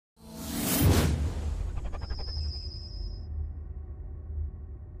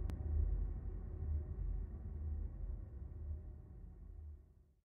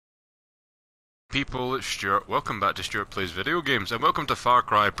People, it's Stuart. Welcome back to Stuart Plays Video Games, and welcome to Far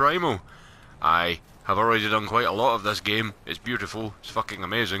Cry Primal. I have already done quite a lot of this game. It's beautiful, it's fucking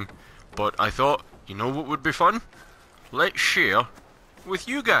amazing. But I thought, you know what would be fun? Let's share with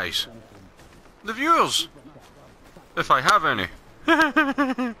you guys. The viewers. If I have any.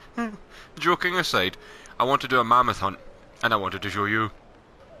 Joking aside, I want to do a mammoth hunt, and I wanted to show you.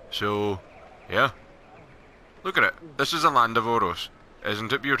 So, yeah. Look at it. This is the land of Oros.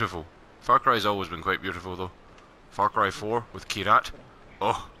 Isn't it beautiful? Far Cry's always been quite beautiful though. Far Cry 4 with Kirat.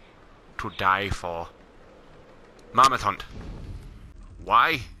 Oh, to die for. Mammoth hunt.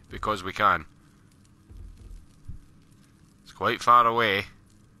 Why? Because we can. It's quite far away.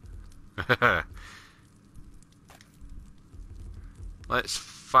 Let's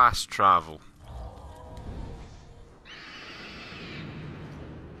fast travel.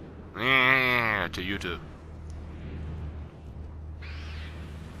 Yeah, to you two.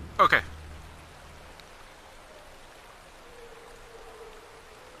 Okay.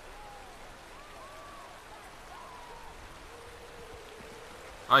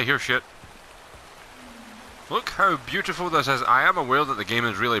 I hear shit. Look how beautiful this is. I am aware that the game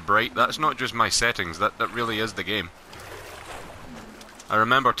is really bright. That's not just my settings. That really is the game. I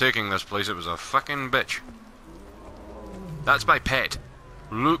remember taking this place. It was a fucking bitch. That's my pet.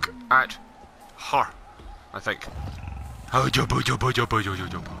 Look at her. I think.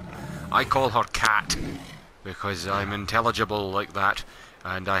 I call her Cat because I'm intelligible like that,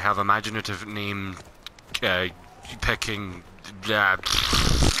 and I have imaginative name picking.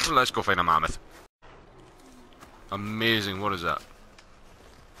 Let's go find a mammoth. Amazing. What is that?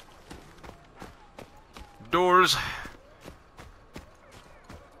 Doors.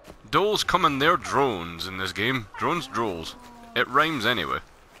 Doles come in their drones in this game. Drones, droles. It rhymes anyway.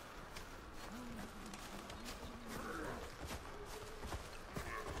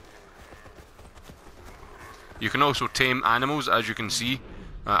 You can also tame animals, as you can see.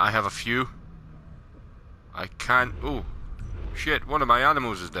 I have a few. I can't... Oh, shit, one of my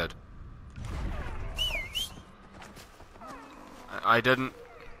animals is dead. I didn't...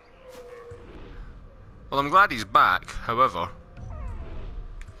 Well, I'm glad he's back, however...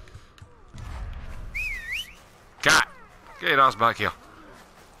 Cat! Get your ass back here.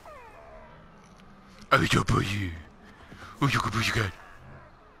 Oh, you boy, you. Oh, you good boy, you good.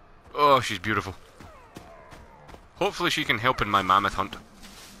 Oh, she's beautiful. Hopefully she can help in my mammoth hunt.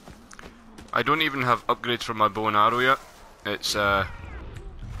 I don't even have upgrades for my bow and arrow yet. It's at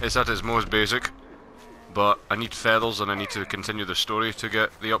its most basic. But I need feathers and I need to continue the story to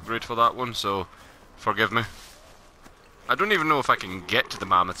get the upgrade for that one, so forgive me. I don't even know if I can get to the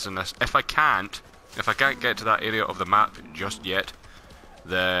mammoths in this. If I can't get to that area of the map just yet,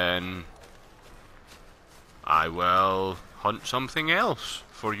 then I will hunt something else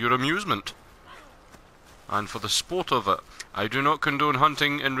for your amusement. And for the sport of it. I do not condone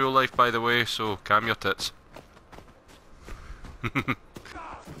hunting in real life, by the way, so calm your tits.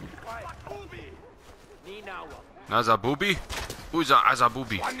 Azabubi? Who's a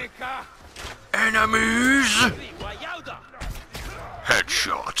Azabubi? Enemies!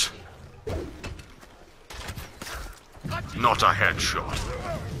 Headshot. Not a headshot.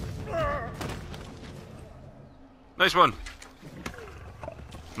 Nice one.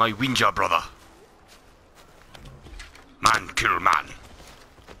 My Winja brother. Man kill man.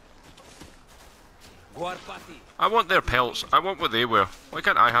 I want their pelts. I want what they wear. Why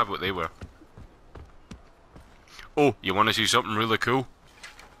can't I have what they wear? Oh, you want to see something really cool?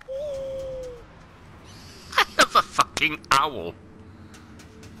 I have a fucking owl.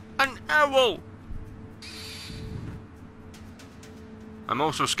 An owl! I'm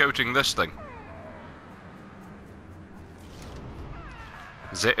also scouting this thing.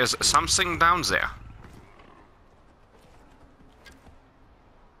 There is something down there.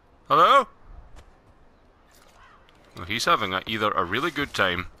 Hello? Well, he's having either a really good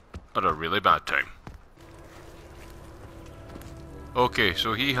time or a really bad time. Okay,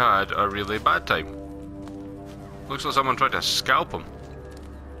 so he had a really bad time. Looks like someone tried to scalp him.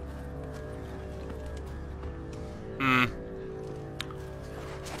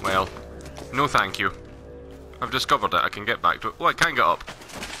 Well, no thank you. I've discovered it. I can get back to it. Oh, I can get up.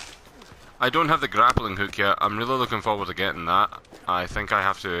 I don't have the grappling hook yet. I'm really looking forward to getting that. I think I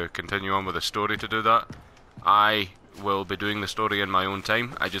have to continue on with the story to do that. I will be doing the story in my own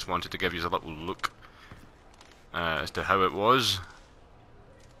time. I just wanted to give you a little look as to how it was.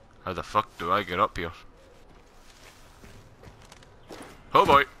 How the fuck do I get up here? Oh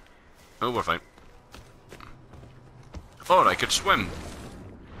boy. Oh, we're fine. Or I could swim.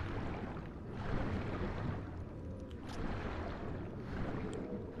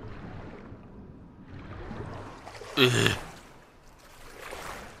 Ugh.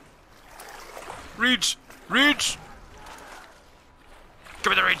 Reeds! Reeds! Give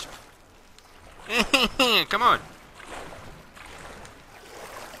me the reeds! Come on!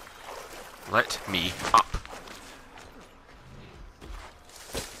 Let me up.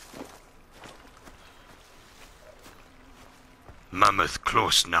 Mammoth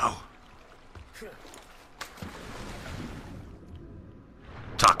close now.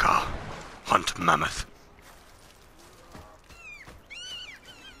 Taka, hunt mammoth.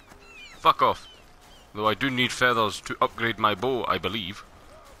 Fuck off. Though I do need feathers to upgrade my bow, I believe.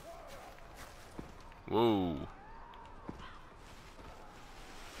 Whoa.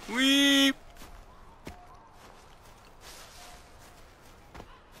 Whee!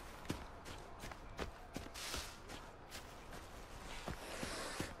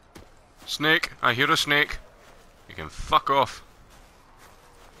 Snake, I hear a snake. You can fuck off.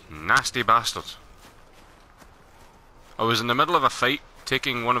 Nasty bastards. I was in the middle of a fight,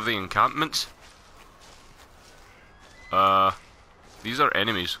 taking one of the encampments. These are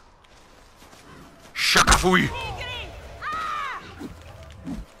enemies. Shakafui!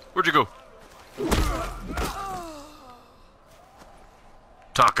 Where'd you go?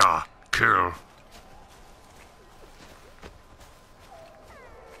 Taka, kill.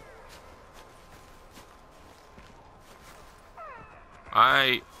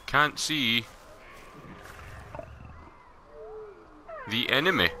 I can't see the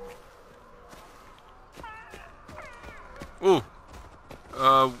enemy. Oh,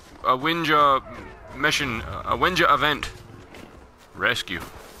 a Winja mission, a Winja event. Rescue.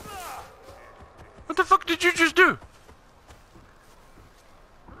 What the fuck did you just do?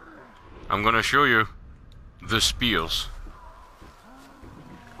 I'm gonna show you the spears.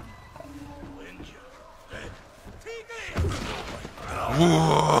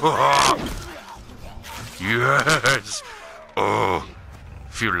 Whoa! Yes! Oh,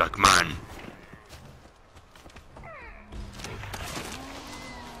 feel like man.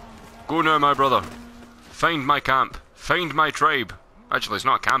 Go now, my brother. Find my camp. Find my tribe. Actually, it's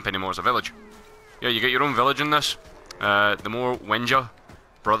not a camp anymore, it's a village. Yeah, you get your own village in this. The more Winja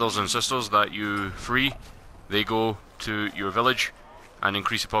brothers and sisters that you free, they go to your village and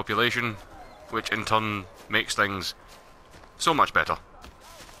increase the population, which in turn makes things so much better.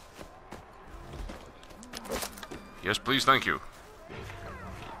 Yes, please, thank you.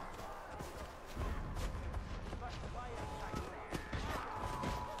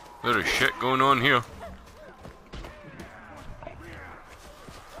 There is shit going on here.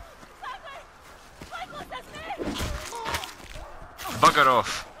 Bugger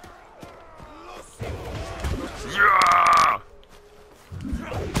off. Yeah!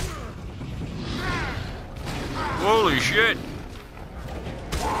 Holy shit!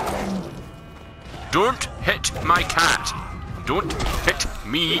 Don't hit my cat! Don't hit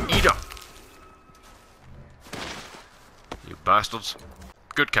me either! You bastards.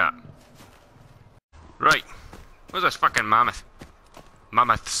 Good cat. Right. Where's this fucking mammoth?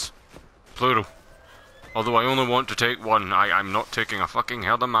 Mammoths. Plural. Although I only want to take one, I'm not taking a fucking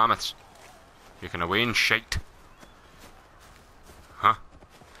herd of mammoths. You can away and shite. Huh?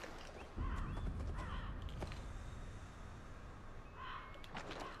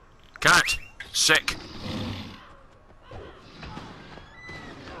 Cat! Sick!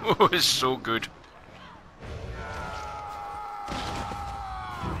 Oh, it's so good.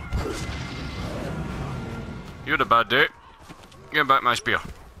 You had a bad day. Give back my spear.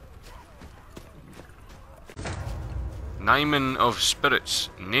 Naiman of Spirits.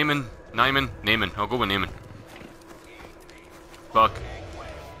 Naaman? Naiman? Naaman. I'll go with Naaman. Bug.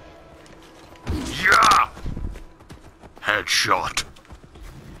 Yeah! Headshot.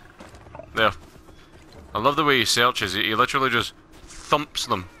 There. I love the way he searches. He literally just thumps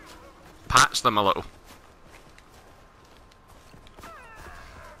them. Pats them a little.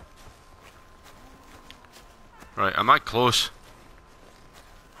 Right, am I close?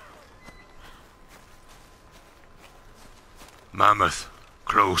 Mammoth,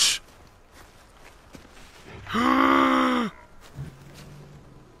 close.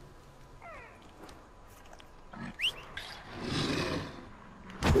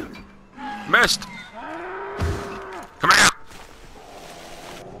 Missed! Come here!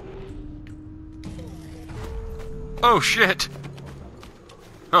 Oh shit!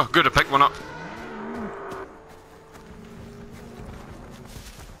 Oh good, I picked one up.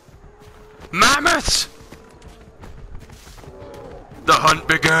 Mammoths! The hunt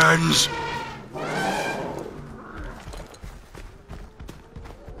begins!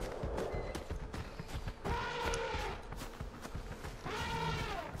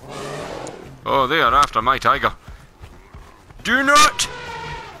 Oh, they are after my tiger. Do not!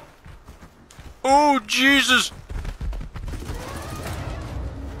 Oh, Jesus!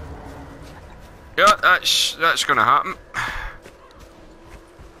 Yeah, that's gonna happen.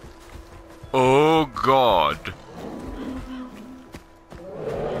 Oh, God.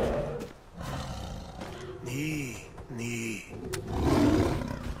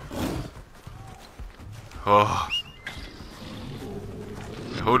 Oh.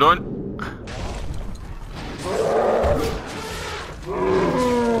 Hold on.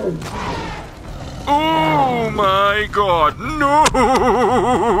 Oh my God, no!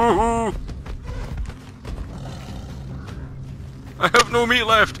 I have no meat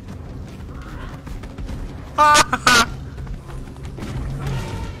left. Ah!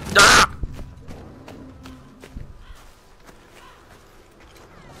 Ah!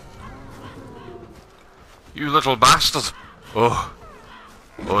 You little bastard. Oh.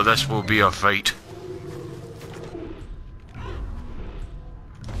 Oh, this will be a fight.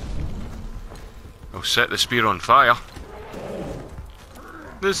 I'll set the spear on fire.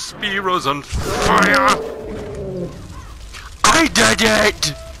 The spear was on fire! I did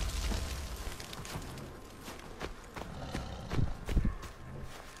it!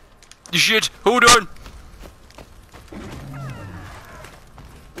 Shit, hold on!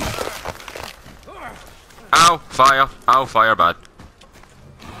 Ow, fire. Ow, fire bad.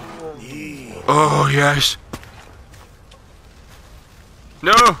 Oh, yes.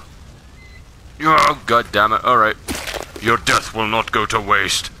 No! Oh, God damn it. Alright. Your death will not go to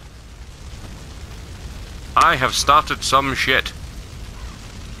waste. I have started some shit.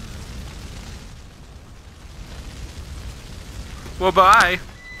 Well, bye.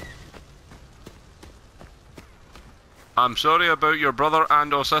 I'm sorry about your brother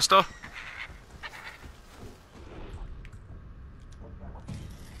and or sister.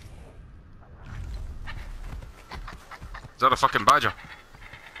 Is that a fucking badger?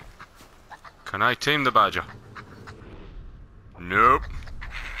 Can I tame the badger? Nope.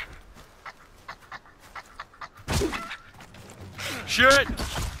 Shit!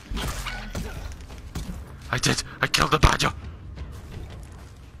 I did! I killed the badger!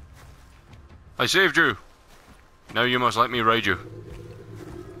 I saved you! Now you must let me ride you.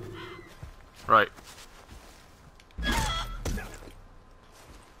 Right.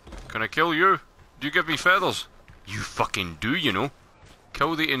 Can I kill you? Do you give me feathers? You fucking do, you know.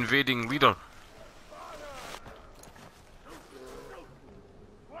 Kill the invading leader.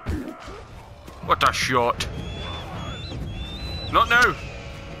 What a shot. Not now.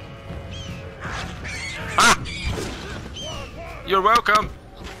 Ah! You're welcome.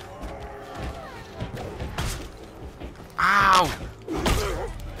 Ow!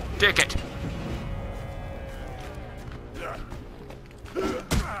 Take it.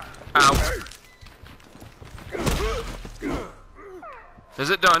 Ow. Is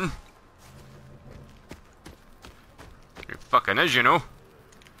it done? It fucking is, you know.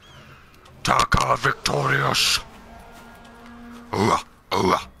 Taka victorious. Ooh,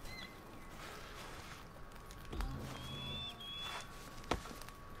 ooh.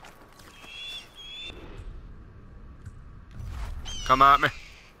 Come at me.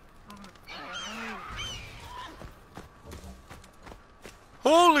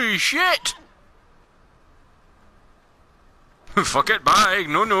 Holy shit! Fuck it, bye.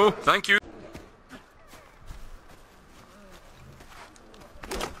 No, no, thank you.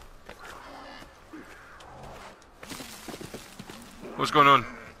 What's going on?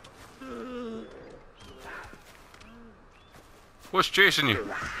 What's chasing you?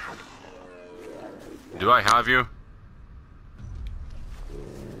 Do I have you?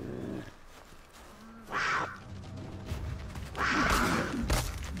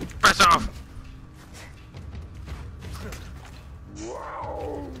 Piss off!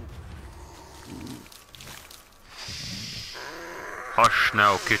 Hush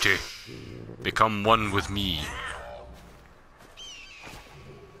now, kitty. Become one with me.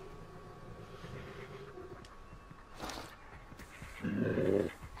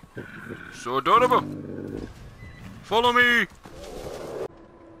 So adorable. Follow me.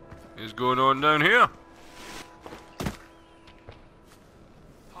 What's going on down here?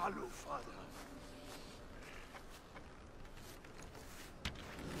 Hello, father.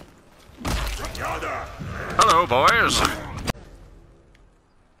 Hello, boys.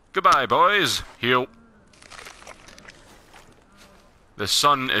 Goodbye, boys. Heal. The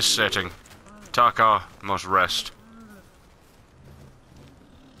sun is setting. Taka must rest.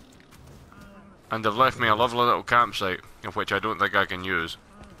 And they've left me a lovely little campsite, of which I don't think I can use.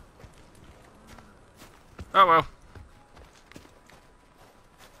 Oh well.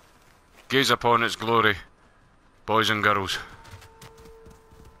 Gaze upon its glory, boys and girls.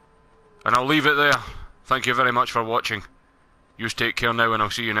 And I'll leave it there. Thank you very much for watching. You take care now, and I'll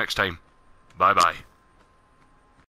see you next time. Bye bye.